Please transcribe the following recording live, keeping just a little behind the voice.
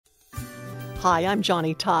Hi, I'm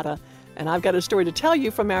Johnny Tata, and I've got a story to tell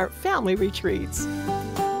you from our family retreats.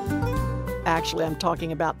 Actually, I'm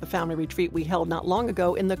talking about the family retreat we held not long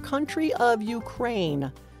ago in the country of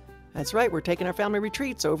Ukraine. That's right, we're taking our family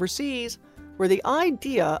retreats overseas, where the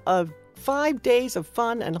idea of 5 days of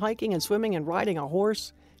fun and hiking and swimming and riding a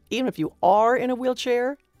horse, even if you are in a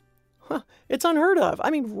wheelchair, it's unheard of.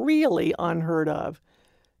 I mean, really unheard of.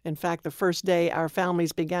 In fact, the first day our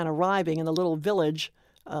families began arriving in the little village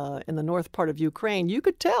in the north part of Ukraine, you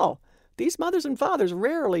could tell these mothers and fathers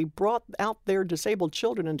rarely brought out their disabled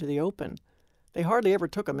children into the open. They hardly ever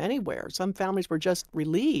took them anywhere. Some families were just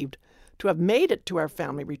relieved to have made it to our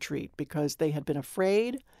family retreat because they had been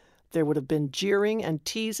afraid. There would have been jeering and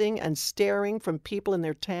teasing and staring from people in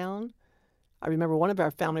their town. I remember one of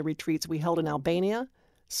our family retreats we held in Albania.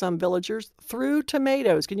 Some villagers threw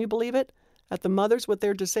tomatoes, can you believe it, at the mothers with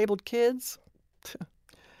their disabled kids?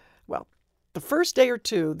 Well, the first day or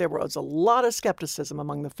two, there was a lot of skepticism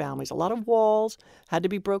among the families. A lot of walls had to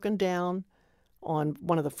be broken down. On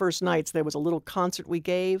one of the first nights, there was a little concert we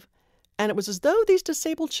gave, and it was as though these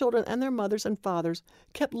disabled children and their mothers and fathers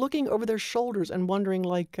kept looking over their shoulders and wondering,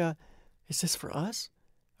 like, is this for us?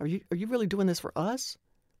 Are you really doing this for us?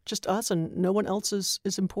 Just us and no one else is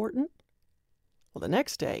important? Well, the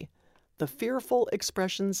next day, the fearful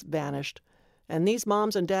expressions vanished, and these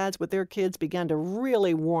moms and dads with their kids began to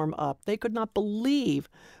really warm up. They could not believe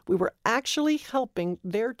we were actually helping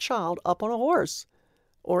their child up on a horse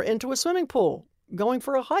or into a swimming pool, going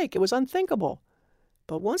for a hike. It was unthinkable.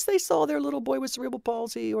 But once they saw their little boy with cerebral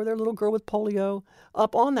palsy or their little girl with polio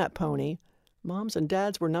up on that pony, moms and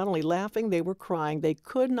dads were not only laughing, they were crying. They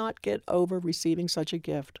could not get over receiving such a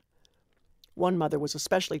gift. One mother was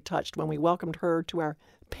especially touched when we welcomed her to our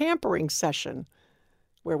pampering session,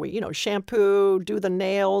 where we, shampoo, do the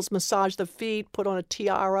nails, massage the feet, put on a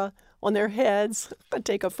tiara on their heads,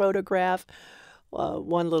 take a photograph.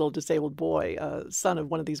 One little disabled boy, son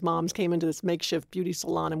of one of these moms, came into this makeshift beauty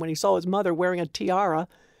salon, and when he saw his mother wearing a tiara,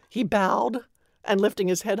 he bowed, and lifting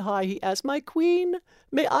his head high, he asked, "My queen,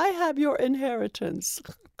 may I have your inheritance?"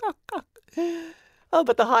 Oh,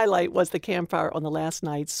 but the highlight was the campfire on the last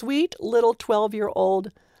night. Sweet little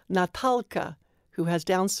 12-year-old Natalka, who has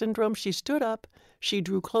Down syndrome, she stood up, she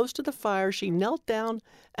drew close to the fire, she knelt down,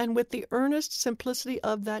 and with the earnest simplicity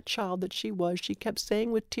of that child that she was, she kept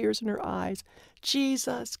saying with tears in her eyes,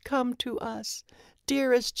 "Jesus, come to us.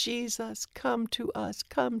 Dearest Jesus, come to us,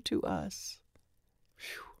 come to us."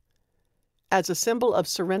 Whew. As a symbol of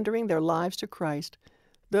surrendering their lives to Christ,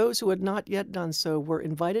 those who had not yet done so were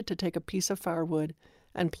invited to take a piece of firewood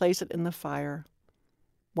and place it in the fire.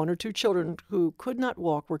 One or two children who could not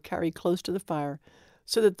walk were carried close to the fire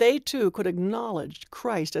so that they too could acknowledge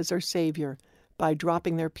Christ as their Savior by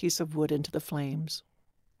dropping their piece of wood into the flames.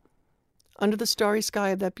 Under the starry sky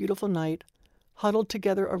of that beautiful night, huddled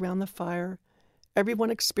together around the fire, everyone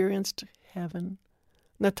experienced heaven.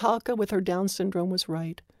 Natalka with her Down syndrome was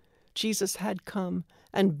right. Jesus had come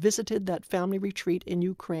and visited that family retreat in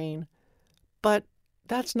Ukraine. But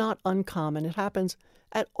that's not uncommon. It happens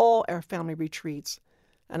at all our family retreats.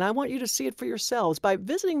 And I want you to see it for yourselves by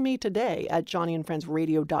visiting me today at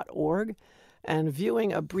johnnyandfriendsradio.org and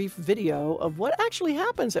viewing a brief video of what actually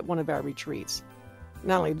happens at one of our retreats.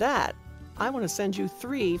 Not only that, I want to send you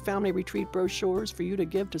 3 family retreat brochures for you to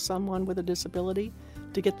give to someone with a disability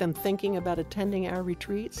to get them thinking about attending our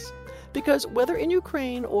retreats. Because whether in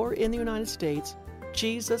Ukraine or in the United States,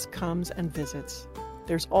 Jesus comes and visits.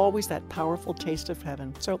 There's always that powerful taste of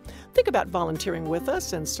heaven. So think about volunteering with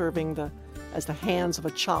us and serving as the hands of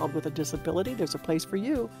a child with a disability. There's a place for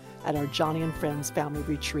you at our Johnny and Friends Family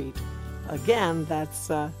Retreat. Again, that's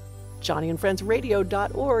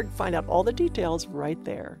johnnyandfriendsradio.org. Find out all the details right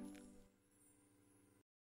there.